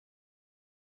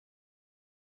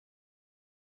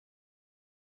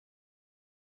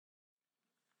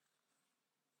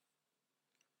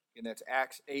and that's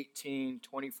Acts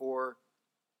 18:24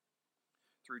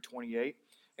 through 28.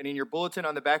 And in your bulletin,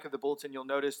 on the back of the bulletin, you'll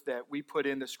notice that we put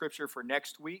in the scripture for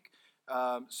next week.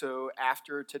 So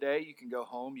after today, you can go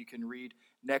home, you can read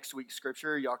next week's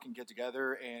scripture. Y'all can get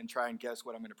together and try and guess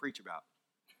what I'm going to preach about.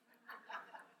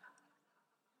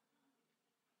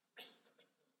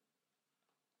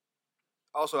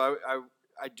 Also,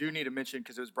 I do need to mention,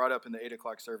 because it was brought up in the 8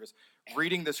 o'clock service,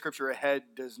 reading the scripture ahead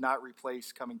does not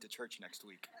replace coming to church next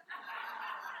week.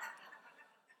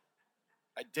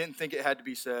 I didn't think it had to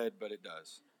be said, but it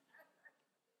does.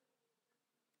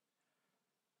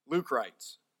 Luke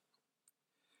writes,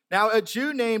 "Now a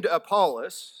Jew named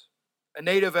Apollos, a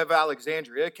native of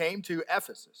Alexandria, came to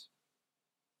Ephesus.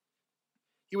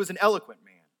 He was an eloquent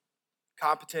man,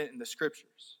 competent in the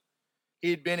scriptures. He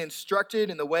had been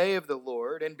instructed in the way of the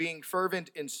Lord, and being fervent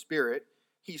in spirit,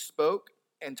 he spoke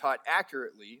and taught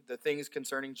accurately the things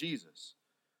concerning Jesus,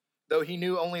 though he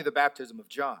knew only the baptism of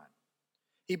John.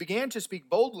 He began to speak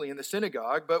boldly in the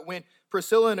synagogue, but when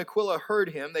Priscilla and Aquila heard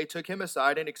him, they took him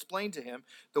aside and explained to him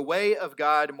the way of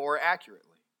God more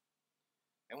accurately.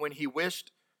 And when he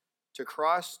wished to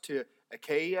cross to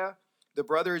Achaia, the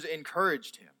brothers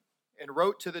encouraged him and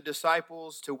wrote to the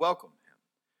disciples to welcome him.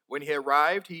 When he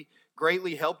arrived, he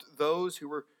greatly helped those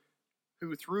who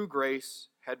through grace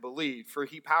had believed, for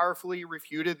he powerfully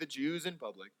refuted the Jews in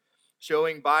public,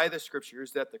 showing by the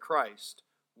scriptures that the Christ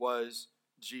was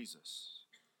Jesus."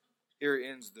 Here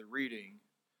ends the reading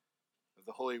of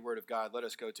the holy word of God. Let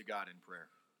us go to God in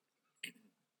prayer.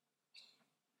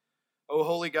 O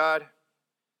holy God,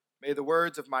 may the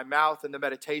words of my mouth and the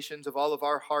meditations of all of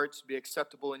our hearts be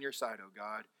acceptable in your sight, O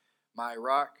God, my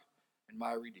rock and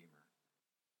my redeemer.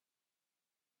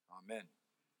 Amen.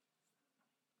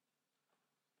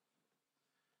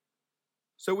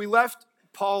 So we left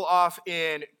Paul off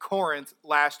in Corinth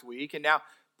last week, and now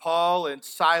Paul and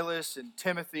Silas and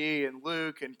Timothy and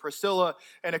Luke and Priscilla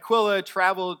and Aquila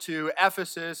traveled to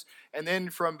Ephesus, and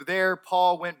then from there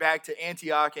Paul went back to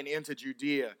Antioch and into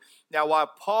Judea. Now while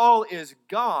Paul is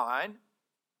gone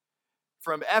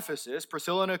from Ephesus,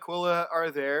 Priscilla and Aquila are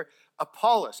there.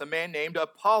 Apollos, a man named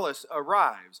Apollos,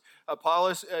 arrives.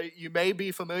 Apollos, you may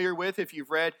be familiar with if you've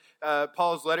read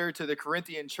Paul's letter to the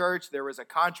Corinthian church. There was a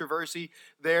controversy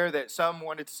there that some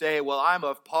wanted to say, well, I'm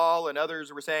of Paul, and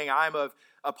others were saying, I'm of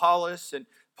Apollos. And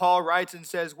Paul writes and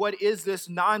says, what is this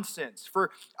nonsense? For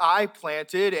I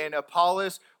planted and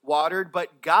Apollos watered,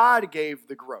 but God gave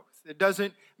the growth. It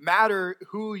doesn't matter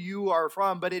who you are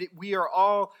from, but we are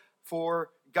all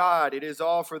for God. It is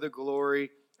all for the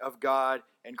glory of God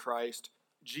and Christ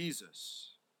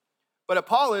Jesus. But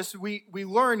Apollos, we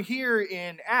learn here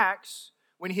in Acts,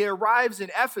 when he arrives in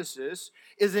Ephesus,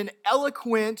 is an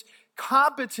eloquent,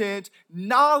 competent,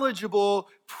 knowledgeable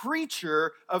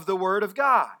preacher of the Word of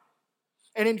God.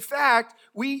 And in fact,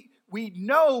 we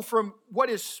know from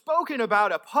what is spoken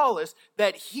about Apollos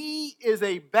that he is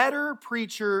a better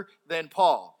preacher than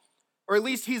Paul. Or at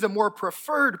least he's a more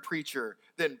preferred preacher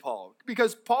than Paul.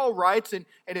 Because Paul writes and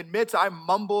admits, I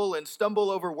mumble and stumble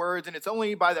over words, and it's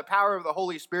only by the power of the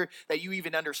Holy Spirit that you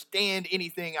even understand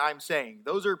anything I'm saying.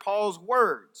 Those are Paul's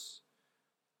words.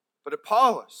 But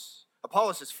Apollos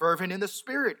is fervent in the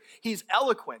Spirit. He's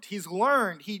eloquent. He's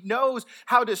learned. He knows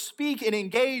how to speak and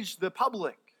engage the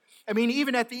public. I mean,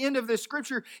 even at the end of this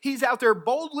scripture, he's out there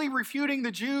boldly refuting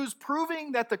the Jews,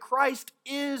 proving that the Christ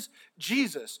is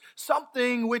Jesus.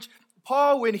 Something which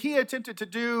Paul, when he attempted to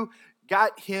do,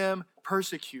 got him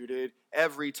persecuted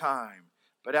every time.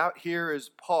 But out here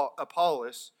is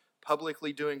Apollos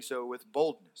publicly doing so with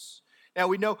boldness. Now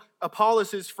we know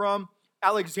Apollos is from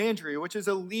Alexandria, which is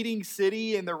a leading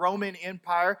city in the Roman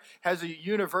Empire, has a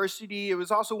university. It was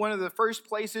also one of the first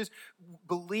places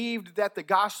believed that the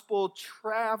gospel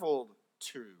traveled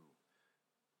to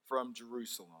from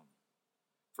Jerusalem.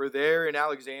 For there in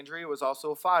Alexandria was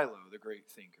also Philo, the great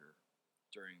thinker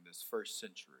during this first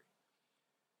century.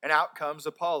 And out comes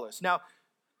Apollos. Now,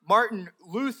 Martin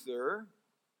Luther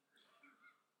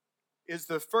is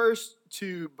the first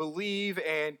to believe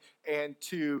and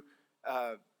to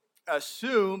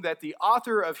assume that the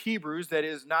author of Hebrews, that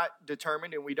is not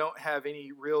determined and we don't have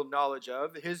any real knowledge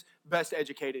of, his best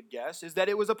educated guess is that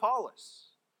it was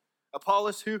Apollos.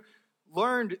 Apollos who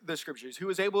learned the scriptures, who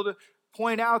was able to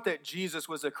point out that Jesus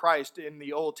was a Christ in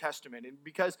the Old Testament. And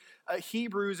because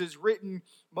Hebrews is written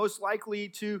most likely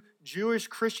to Jewish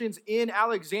Christians in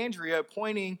Alexandria,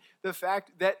 pointing the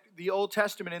fact that the Old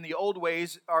Testament and the old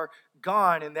ways are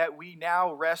gone and that we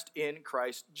now rest in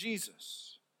Christ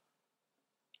Jesus.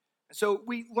 And so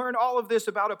we learn all of this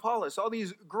about Apollos, all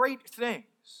these great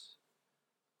things.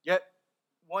 Yet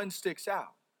one sticks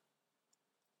out.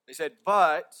 They said,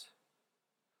 but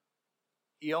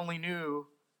He only knew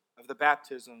of the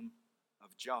baptism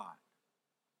of John.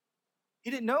 He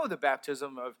didn't know the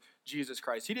baptism of Jesus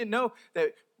Christ. He didn't know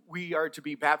that we are to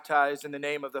be baptized in the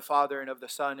name of the Father and of the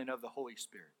Son and of the Holy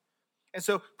Spirit. And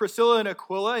so Priscilla and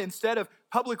Aquila, instead of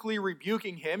publicly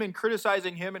rebuking him and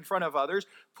criticizing him in front of others,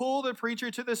 pull the preacher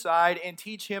to the side and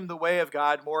teach him the way of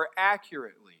God more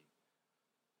accurately.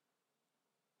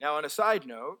 Now, on a side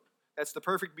note, that's the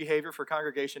perfect behavior for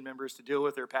congregation members to deal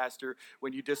with their pastor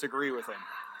when you disagree with him.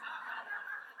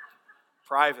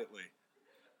 Privately.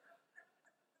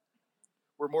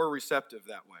 We're more receptive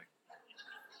that way.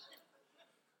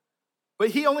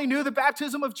 But he only knew the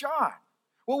baptism of John.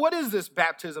 Well, what is this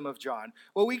baptism of John?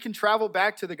 Well, we can travel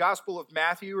back to the Gospel of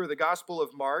Matthew or the Gospel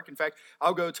of Mark. In fact,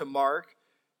 I'll go to Mark.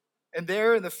 And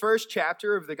there in the first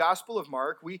chapter of the Gospel of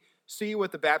Mark, we see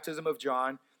what the baptism of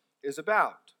John is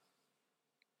about.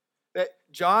 That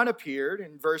John appeared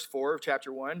in verse 4 of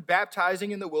chapter 1,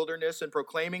 baptizing in the wilderness and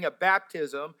proclaiming a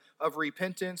baptism of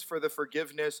repentance for the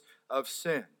forgiveness of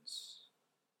sins.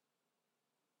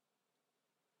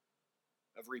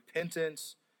 Of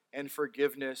repentance and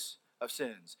forgiveness of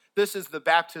sins. This is the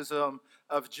baptism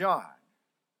of John.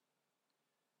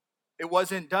 It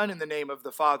wasn't done in the name of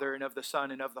the Father and of the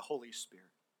Son and of the Holy Spirit.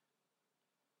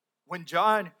 When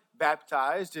John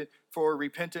baptized for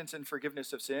repentance and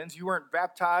forgiveness of sins, you weren't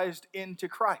baptized into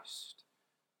Christ.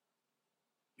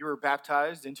 You were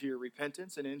baptized into your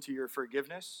repentance and into your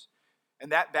forgiveness.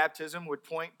 And that baptism would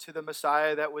point to the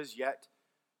Messiah that was yet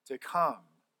to come.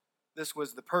 This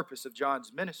was the purpose of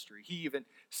John's ministry. He even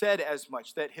said as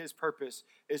much, that his purpose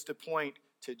is to point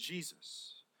to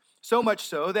Jesus. So much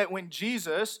so that when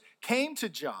Jesus came to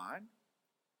John,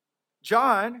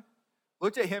 John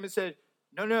looked at him and said,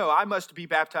 No, I must be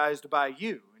baptized by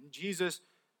you. And Jesus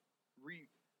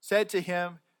said to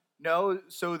him, No,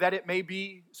 so that it may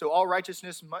be, so all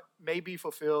righteousness may be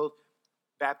fulfilled,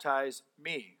 baptize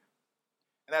me.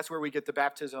 And that's where we get the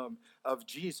baptism of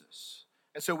Jesus.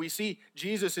 And so we see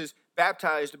Jesus is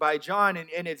baptized by John,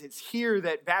 and it's here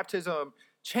that baptism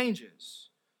changes,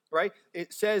 right?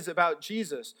 It says about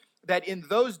Jesus that in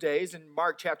those days, in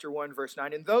Mark chapter 1, verse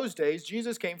 9, in those days,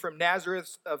 Jesus came from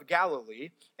Nazareth of Galilee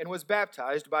and was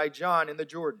baptized by John in the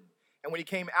Jordan. And when he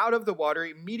came out of the water,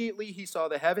 immediately he saw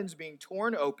the heavens being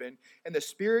torn open and the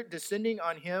Spirit descending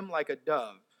on him like a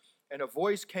dove. And a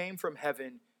voice came from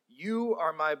heaven, You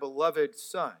are my beloved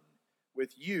Son.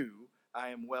 With you I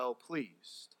am well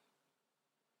pleased.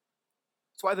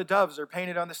 That's why the doves are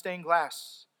painted on the stained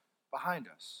glass behind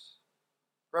us,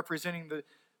 representing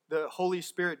the Holy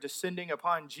Spirit descending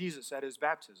upon Jesus at his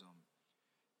baptism.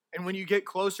 And when you get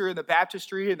closer in the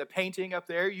baptistry and the painting up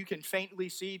there, you can faintly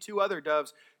see two other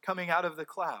doves coming out of the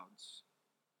clouds.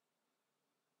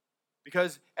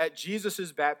 Because at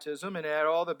Jesus' baptism and at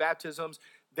all the baptisms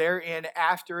therein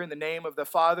after, in the name of the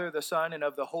Father, the Son, and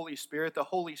of the Holy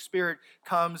Spirit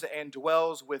comes and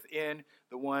dwells within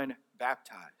the one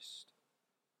baptized.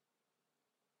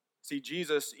 See,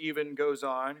 Jesus even goes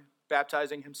on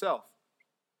baptizing himself.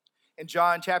 In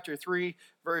John chapter 3,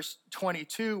 verse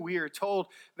 22, we are told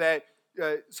that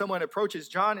someone approaches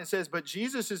John and says, But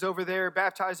Jesus is over there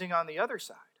baptizing on the other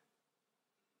side.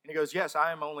 And he goes, Yes,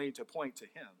 I am only to point to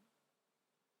him.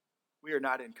 We are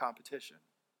not in competition.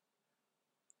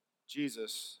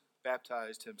 Jesus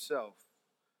baptized himself,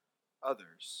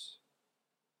 others.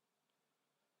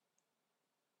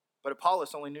 But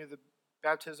Apollos only knew the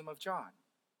baptism of John.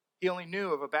 He only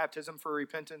knew of a baptism for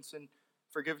repentance and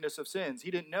forgiveness of sins.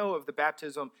 He didn't know of the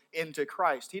baptism into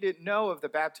Christ. He didn't know of the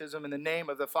baptism in the name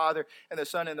of the Father and the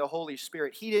Son and the Holy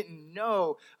Spirit. He didn't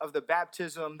know of the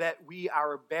baptism that we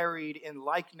are buried in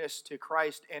likeness to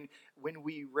Christ, and when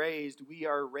we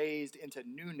are raised into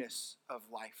newness of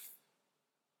life.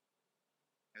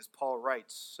 As Paul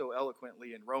writes so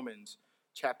eloquently in Romans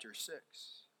chapter 6.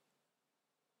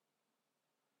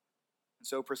 And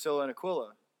so Priscilla and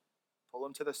Aquila pull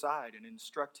him to the side and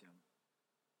instruct him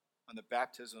on the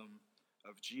baptism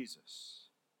of Jesus.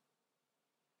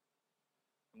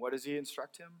 And what does he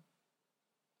instruct him?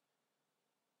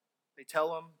 They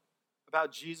tell him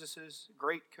about Jesus'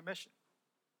 great commission,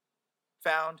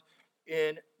 found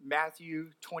in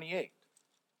Matthew 28.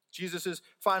 Jesus'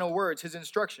 final words, his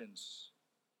instructions.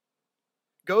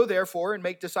 Go therefore and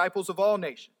make disciples of all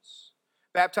nations,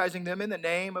 baptizing them in the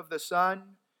name of the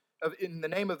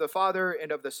Father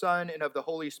and of the Son and of the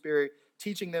Holy Spirit,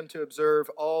 teaching them to observe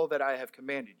all that I have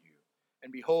commanded you.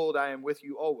 And behold, I am with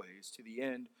you always to the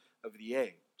end of the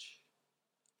age.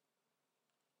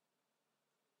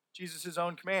 Jesus'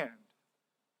 own command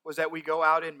was that we go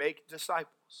out and make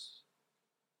disciples.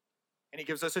 And he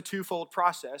gives us a twofold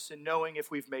process in knowing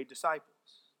if we've made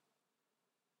disciples.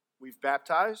 We've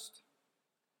baptized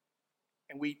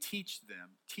and we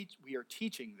we are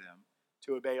teaching them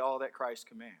to obey all that Christ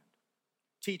commanded.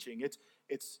 Teaching,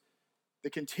 it's the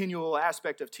continual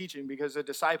aspect of teaching, because a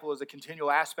disciple is a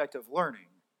continual aspect of learning.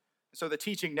 So the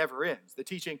teaching never ends. The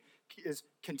teaching is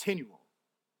continual.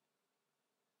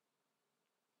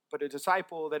 But a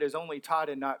disciple that is only taught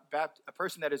and not a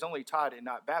person that is only taught and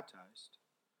not baptized,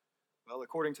 well,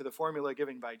 according to the formula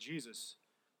given by Jesus,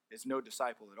 is no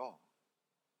disciple at all.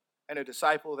 And a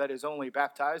disciple that is only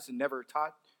baptized and never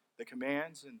taught the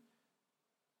commands and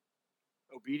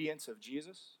obedience of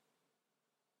Jesus,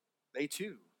 they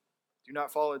too do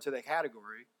not fall into the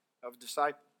category of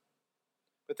disciple.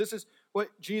 But this is what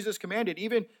Jesus commanded.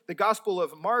 Even the Gospel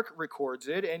of Mark records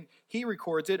it, and he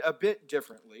records it a bit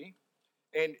differently.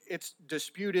 And it's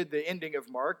disputed, the ending of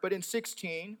Mark. But in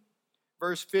 16,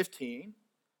 verse 15,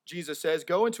 Jesus says,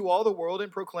 "Go into all the world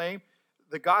and proclaim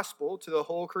the gospel to the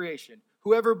whole creation.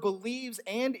 Whoever believes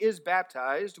and is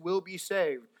baptized will be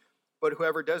saved, but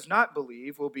whoever does not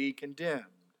believe will be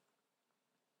condemned."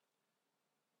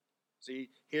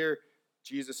 See, here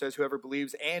Jesus says whoever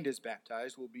believes and is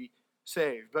baptized will be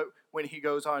saved. But when he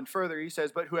goes on further, he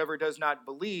says, but whoever does not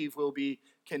believe will be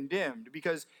condemned,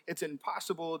 because it's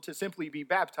impossible to simply be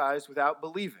baptized without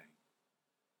believing.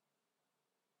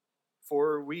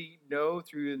 For we know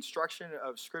through instruction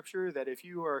of Scripture that if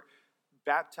you are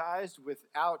baptized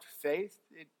without faith,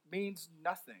 it means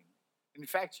nothing. In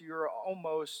fact, you're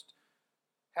almost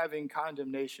having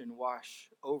condemnation wash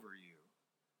over you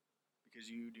because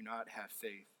you do not have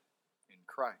faith in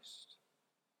Christ.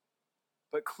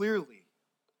 But clearly,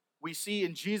 we see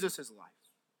in Jesus' life,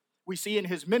 we see in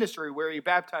his ministry where he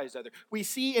baptized others, we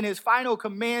see in his final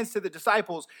commands to the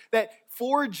disciples that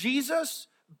for Jesus,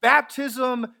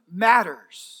 baptism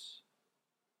matters.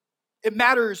 It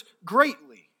matters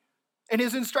greatly. And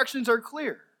his instructions are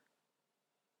clear.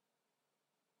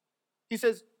 He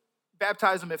says,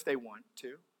 baptize them if they want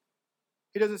to.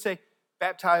 He doesn't say,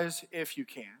 baptize if you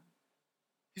can.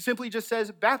 He simply just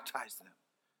says, baptize them.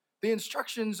 The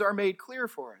instructions are made clear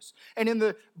for us. And in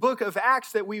the book of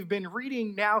Acts that we've been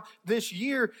reading now this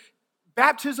year,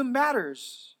 baptism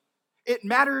matters. It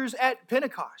matters at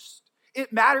Pentecost.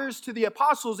 It matters to the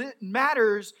apostles. It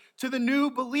matters to the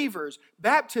new believers.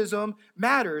 Baptism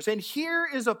matters. And here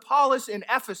is Apollos in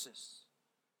Ephesus.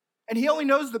 And he only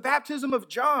knows the baptism of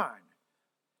John.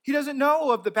 He doesn't know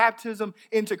of the baptism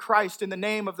into Christ in the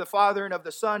name of the Father and of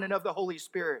the Son and of the Holy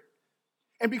Spirit.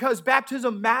 And because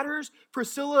baptism matters,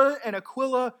 Priscilla and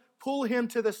Aquila pull him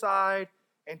to the side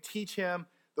and teach him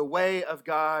the way of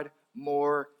God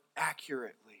more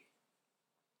accurately.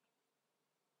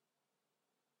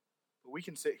 But we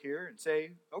can sit here and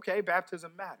say, okay,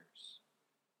 baptism matters.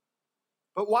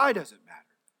 But why does it matter?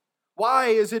 Why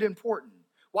is it important?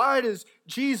 Why does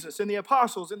Jesus and the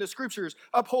apostles and the scriptures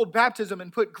uphold baptism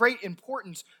and put great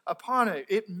importance upon it?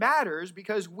 It matters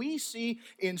because we see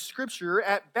in Scripture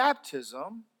at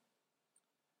baptism,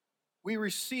 we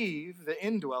receive the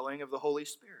indwelling of the Holy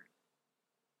Spirit.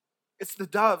 It's the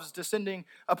doves descending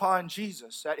upon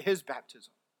Jesus at his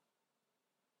baptism.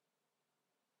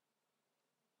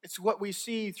 It's what we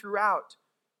see throughout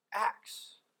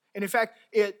Acts. And in fact,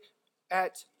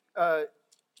 at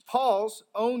Paul's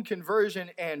own conversion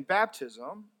and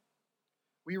baptism,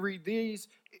 we read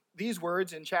these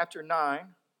words in chapter 9,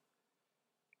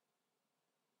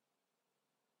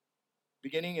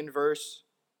 beginning in verse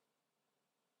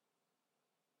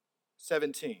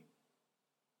 17.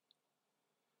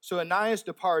 So Ananias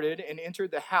departed and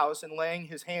entered the house, and laying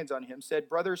his hands on him, said,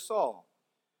 Brother Saul,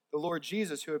 the Lord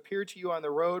Jesus, who appeared to you on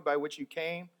the road by which you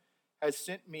came, has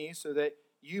sent me so that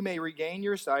you may regain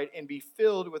your sight and be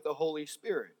filled with the Holy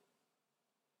Spirit.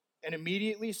 And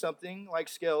immediately something like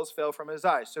scales fell from his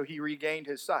eyes, so he regained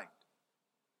his sight.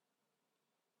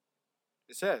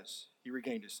 It says he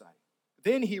regained his sight.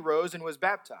 Then he rose and was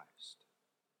baptized.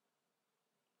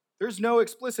 There's no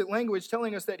explicit language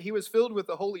telling us that he was filled with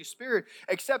the Holy Spirit,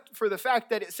 except for the fact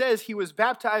that it says he was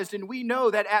baptized, and we know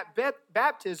that at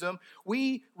baptism,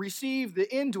 we receive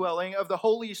the indwelling of the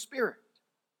Holy Spirit.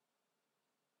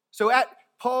 So at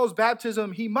Paul's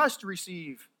baptism, he must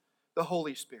receive the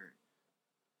Holy Spirit.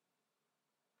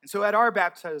 And so at our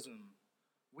baptism,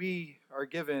 we are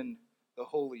given the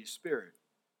Holy Spirit.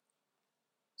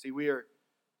 See, we are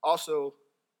also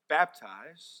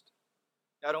baptized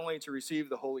not only to receive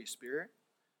the Holy Spirit,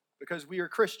 because we are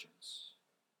Christians.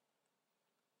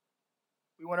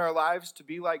 We want our lives to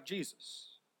be like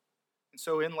Jesus. And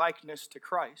so in likeness to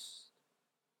Christ,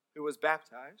 who was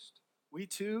baptized, we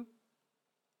too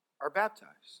are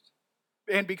baptized.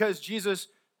 And because Jesus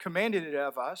commanded it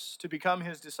of us to become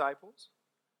his disciples,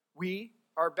 we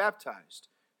are baptized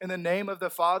in the name of the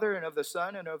Father and of the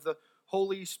Son and of the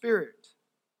Holy Spirit.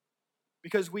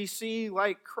 Because we see,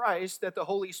 like Christ, that the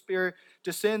Holy Spirit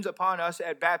descends upon us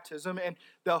at baptism, and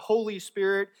the Holy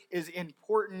Spirit is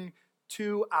important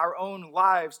to our own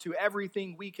lives, to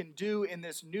everything we can do in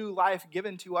this new life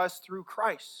given to us through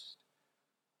Christ.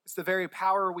 It's the very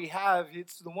power we have.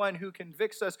 It's the one who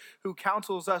convicts us, who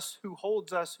counsels us, who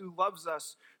holds us, who loves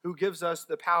us, who gives us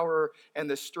the power and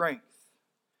the strength.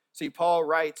 See, Paul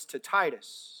writes to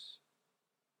Titus,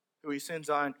 who he sends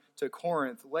on to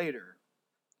Corinth later.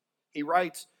 He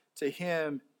writes to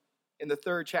him in the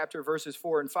 3rd chapter, verses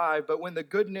 4 and 5, "But when the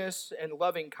goodness and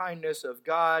loving kindness of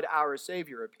God our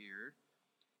Savior appeared,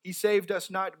 he saved us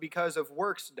not because of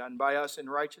works done by us in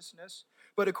righteousness,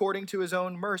 but according to his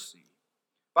own mercy,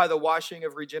 by the washing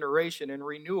of regeneration and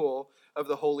renewal of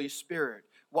the Holy Spirit."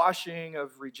 Washing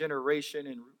of regeneration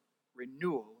and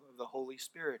renewal of the Holy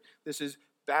Spirit. This is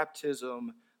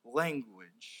baptism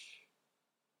language.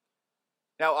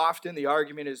 Now, often the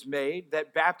argument is made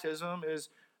that baptism is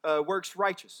works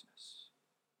righteousness.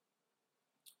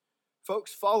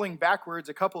 Folks, falling backwards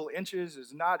a couple inches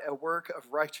is not a work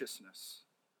of righteousness,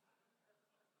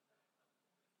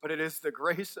 but it is the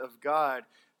grace of God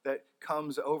that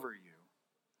comes over you,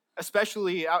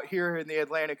 especially out here in the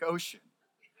Atlantic Ocean.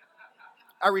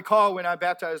 I recall when I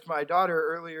baptized my daughter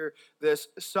earlier this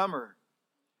summer.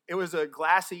 It was a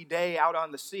glassy day out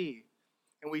on the sea,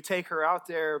 and we take her out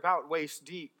there about waist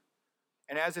deep.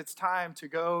 And as it's time to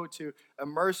go to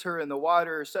immerse her in the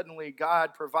water, suddenly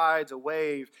God provides a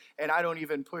wave, and I don't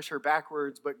even push her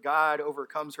backwards, but God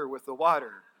overcomes her with the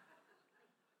water.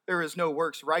 There is no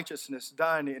works righteousness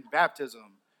done in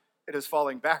baptism. It is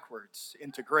falling backwards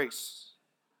into grace.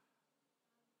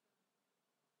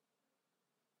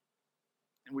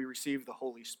 And we receive the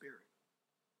Holy Spirit.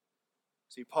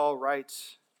 See, Paul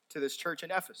writes to this church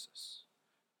in Ephesus,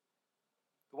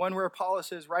 the one where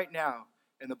Apollos is right now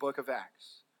in the book of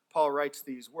Acts. Paul writes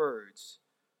these words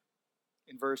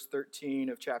in verse 13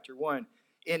 of chapter 1.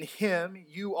 "In him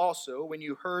you also, when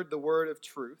you heard the word of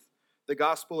truth, the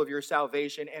gospel of your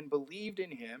salvation, and believed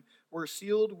in him, were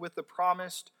sealed with the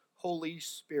promised Holy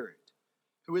Spirit,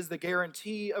 who is the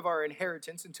guarantee of our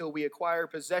inheritance until we acquire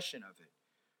possession of it,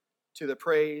 to the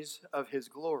praise of his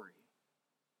glory."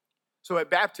 So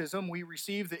at baptism, we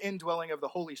receive the indwelling of the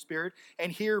Holy Spirit.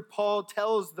 And here Paul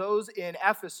tells those in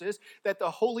Ephesus that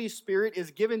the Holy Spirit is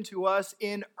given to us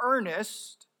in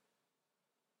earnest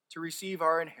to receive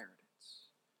our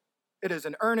inheritance. It is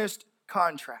an earnest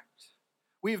contract.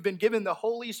 We've been given the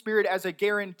Holy Spirit as a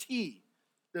guarantee,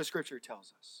 the scripture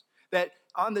tells us. That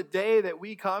on the day that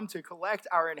we come to collect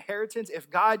our inheritance, if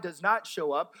God does not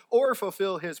show up or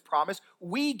fulfill his promise,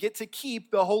 we get to keep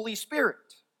the Holy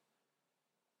Spirit.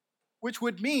 Which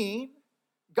would mean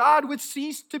God would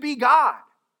cease to be God.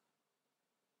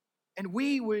 And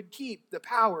we would keep the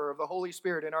power of the Holy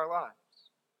Spirit in our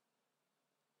lives.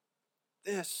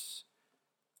 This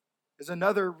is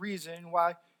another reason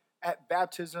why at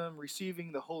baptism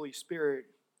receiving the Holy Spirit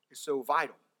is so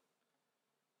vital.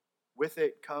 With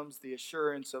it comes the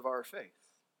assurance of our faith.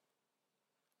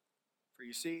 For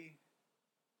you see,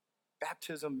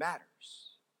 baptism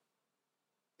matters.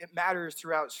 It matters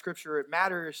throughout Scripture. It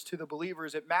matters to the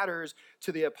believers. It matters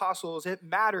to the apostles. It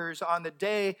matters on the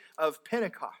day of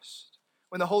Pentecost,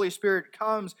 when the Holy Spirit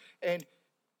comes and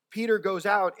Peter goes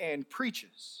out and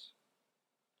preaches.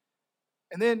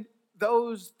 And then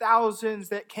those thousands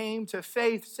that came to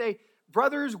faith say,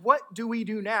 "Brothers, what do we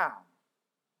do now?"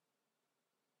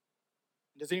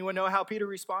 Does anyone know how Peter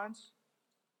responds?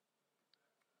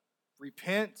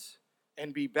 "Repent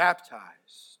and be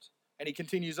baptized." And he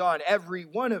continues on, "Every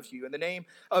one of you in the name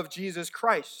of Jesus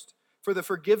Christ for the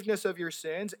forgiveness of your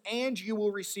sins, and you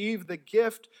will receive the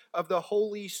gift of the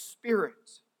Holy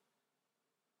Spirit."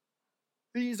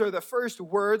 These are the first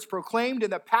words proclaimed in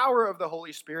the power of the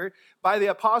Holy Spirit by the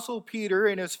Apostle Peter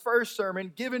in his first sermon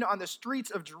given on the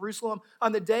streets of Jerusalem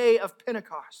on the day of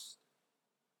Pentecost.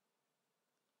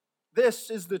 This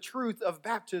is the truth of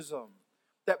baptism,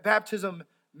 that baptism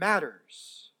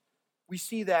matters. We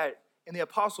see that in the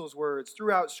apostles' words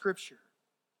throughout Scripture.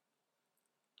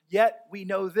 Yet we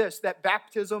know this, that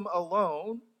baptism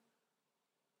alone,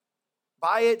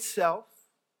 by itself,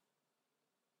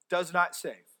 does not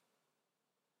save.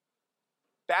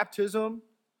 Baptism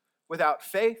without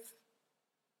faith,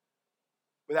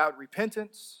 without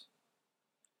repentance,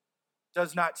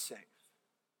 does not save.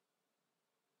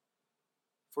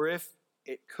 For if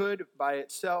it could by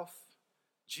itself,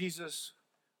 Jesus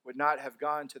would not have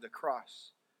gone to the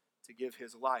cross to give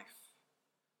his life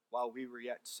while we were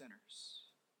yet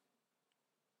sinners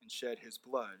and shed his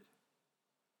blood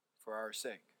for our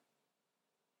sake.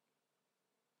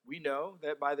 We know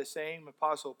that by the same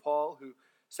Apostle Paul, who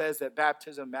says that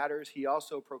baptism matters, he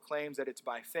also proclaims that it's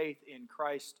by faith in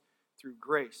Christ through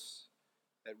grace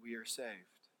that we are saved.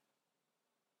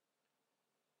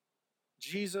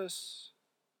 Jesus,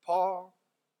 Paul,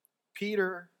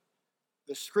 Peter,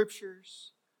 the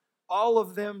scriptures, all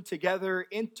of them together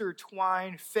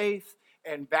intertwine faith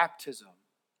and baptism.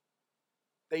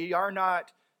 They are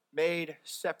not made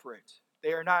separate.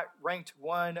 They are not ranked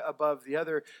one above the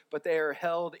other, but they are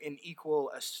held in equal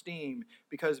esteem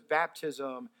because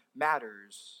baptism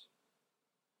matters.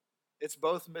 It's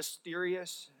both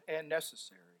mysterious and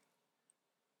necessary.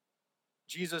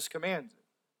 Jesus commands it.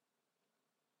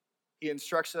 He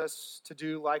instructs us to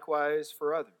do likewise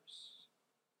for others.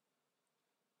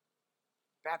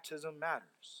 Baptism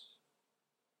matters.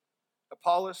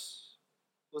 Apollos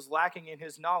was lacking in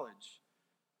his knowledge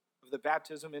of the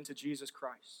baptism into Jesus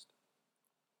Christ.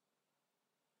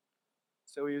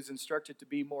 So he was instructed to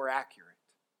be more accurate.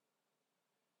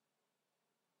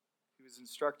 He was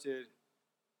instructed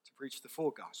to preach the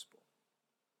full gospel.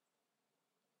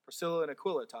 Priscilla and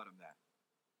Aquila taught him that,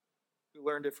 who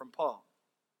learned it from Paul,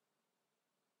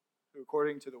 who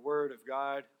according to the word of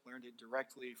God learned it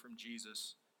directly from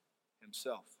Jesus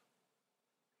himself.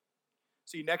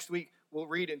 See, next week we'll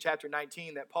read in chapter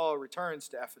 19 that Paul returns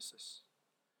to Ephesus.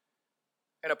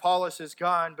 And Apollos is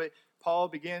gone, but Paul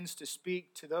begins to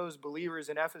speak to those believers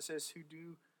in Ephesus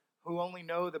who only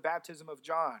know the baptism of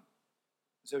John.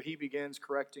 So he begins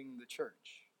correcting the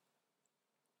church.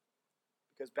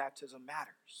 Because baptism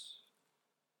matters.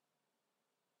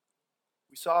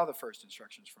 We saw the first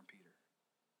instructions from Peter.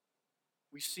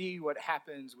 We see what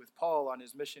happens with Paul on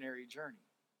his missionary journey.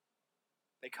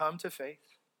 They come to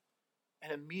faith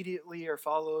and immediately are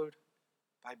followed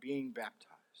by being baptized.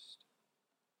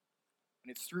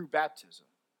 And it's through baptism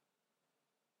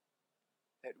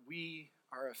that we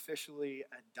are officially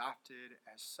adopted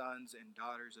as sons and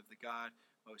daughters of the God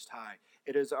Most High.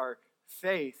 It is our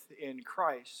faith in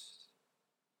Christ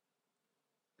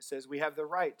that says we have the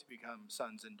right to become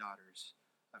sons and daughters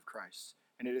of Christ.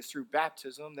 And it is through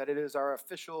baptism that it is our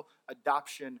official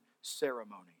adoption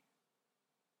ceremony,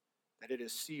 that it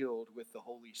is sealed with the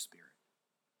Holy Spirit.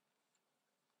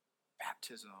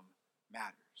 Baptism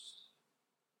matters.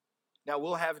 Now,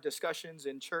 we'll have discussions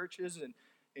in churches and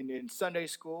in Sunday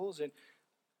schools, and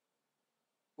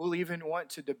we'll even want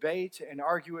to debate and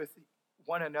argue with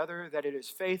one another that it is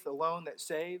faith alone that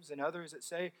saves, and others that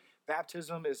say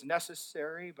baptism is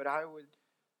necessary. But I would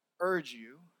urge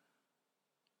you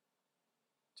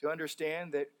to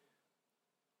understand that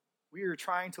we are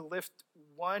trying to lift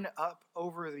one up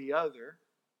over the other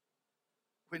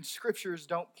when scriptures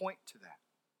don't point to that.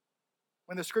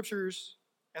 When the scriptures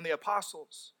and the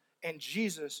apostles and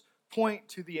Jesus point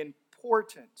to the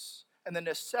importance and the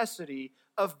necessity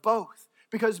of both,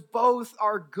 because both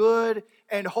are good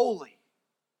and holy.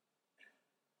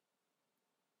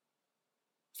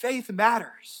 Faith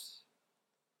matters.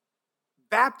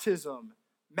 Baptism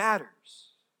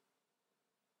matters.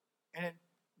 And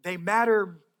they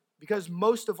matter because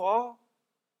most of all,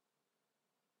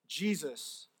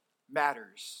 Jesus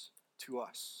matters to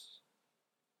us.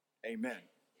 Amen.